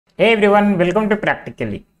Hey everyone, welcome to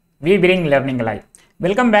Practically. We bring learning alive.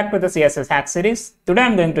 Welcome back to the CSS Hack series. Today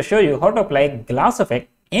I'm going to show you how to apply glass effect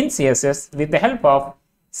in CSS with the help of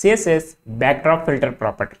CSS backdrop filter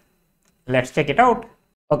property. Let's check it out.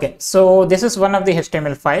 Okay, so this is one of the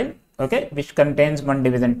HTML file, okay, which contains one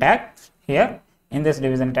division tag. Here in this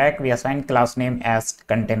division tag, we assign class name as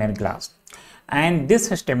container glass. And this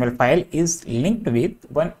HTML file is linked with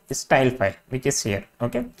one style file which is here.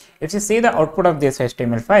 Okay, if you see the output of this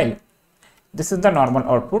HTML file, this is the normal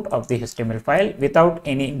output of the HTML file without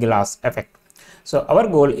any glass effect. So our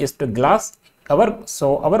goal is to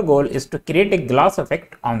create a glass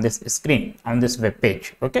effect on this screen, on this web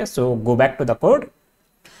page. Okay, so go back to the code,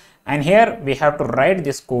 and here we have to write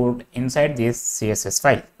this code inside this CSS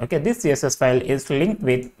file. Okay, this CSS file is linked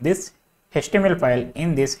with this HTML file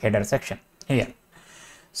in this header section here.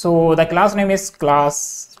 So the class name is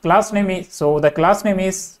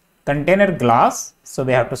container glass. So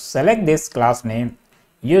we have to select this class name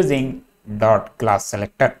using dot class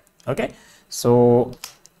selector. Okay, so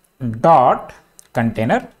dot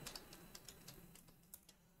container,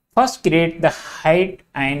 first create the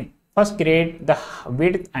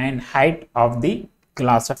width and height of the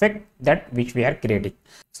glass effect that which we are creating.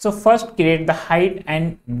 So first create the height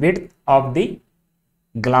and width of the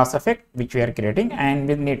glass effect which we are creating, and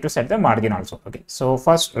we need to set the margin also. Okay, so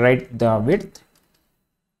first write the width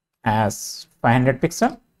as 500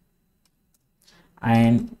 pixel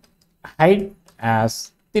and height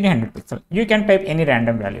as 300 pixel. You can type any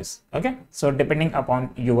random values. Okay, so depending upon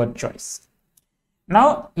your choice.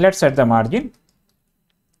 Now let's set the margin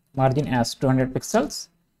as 200 pixels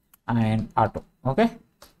and auto. Okay,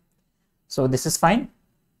 so this is fine.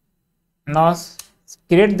 Now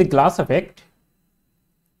create the glass effect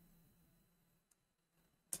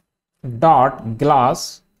dot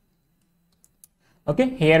glass. Okay,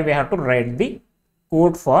 here we have to write the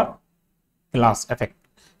code for glass effect.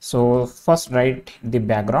 So first write the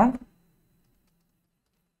background.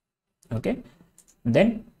 Okay,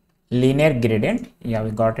 then linear gradient. Yeah, we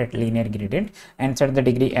got it, linear gradient, and set the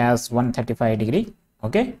degree as 135 degree.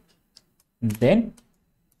 Okay, then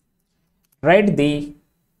write the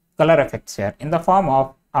color effects here in the form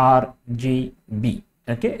of RGB.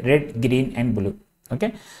 Okay, red, green and blue.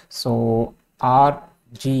 Okay, so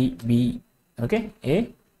RGB. Okay,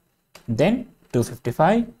 then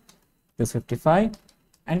 255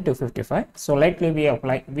 and 255. So lightly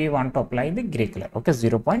we want to apply the gray color. Okay,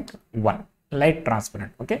 0.1 light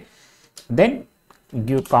transparent. Okay, then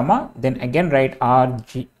give comma, then again write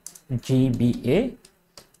RGBA,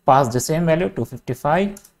 pass the same value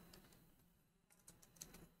 255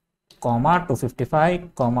 comma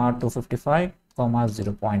 255 comma 255 comma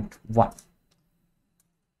 0.1.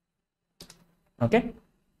 Okay,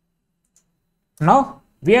 now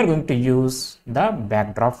we are going to use the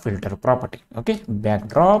backdrop filter property. Okay,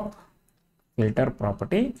 backdrop filter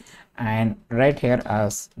property, and right here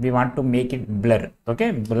as we want to make it blur. Okay,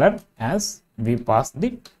 blur as we pass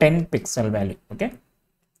the 10 pixel value. Okay,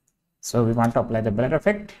 so we want to apply the blur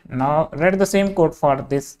effect. Now write the same code for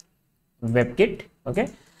this WebKit. Okay,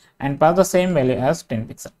 and pass the same value as 10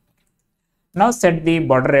 pixel. Now set the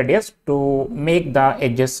border radius to make the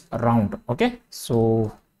edges round. Okay,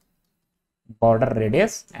 so border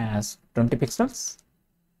radius as 20 pixels,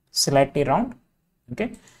 slightly round.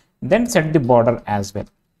 Okay, then set the border as well.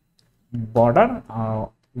 Border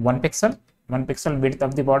 1 pixel width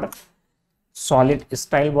of the border, solid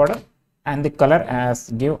style border, and the color as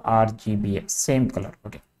give RGBA, same color.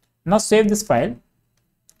 Okay, now save this file,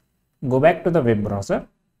 go back to the web browser.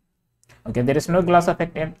 Okay, there is no glass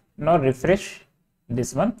effect yet. Now refresh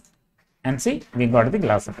this one and see we got the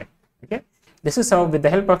glass effect. Okay, this is how with the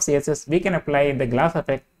help of CSS we can apply the glass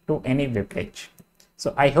effect to any web page.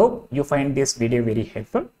 So I hope you find this video very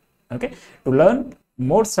helpful. Okay, to learn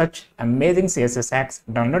more such amazing CSS hacks,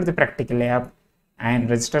 download the Practically app and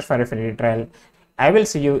register for a free trial. I will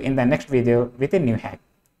see you in the next video with a new hack.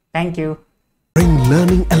 Thank you. Bring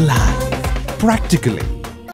learning alive practically.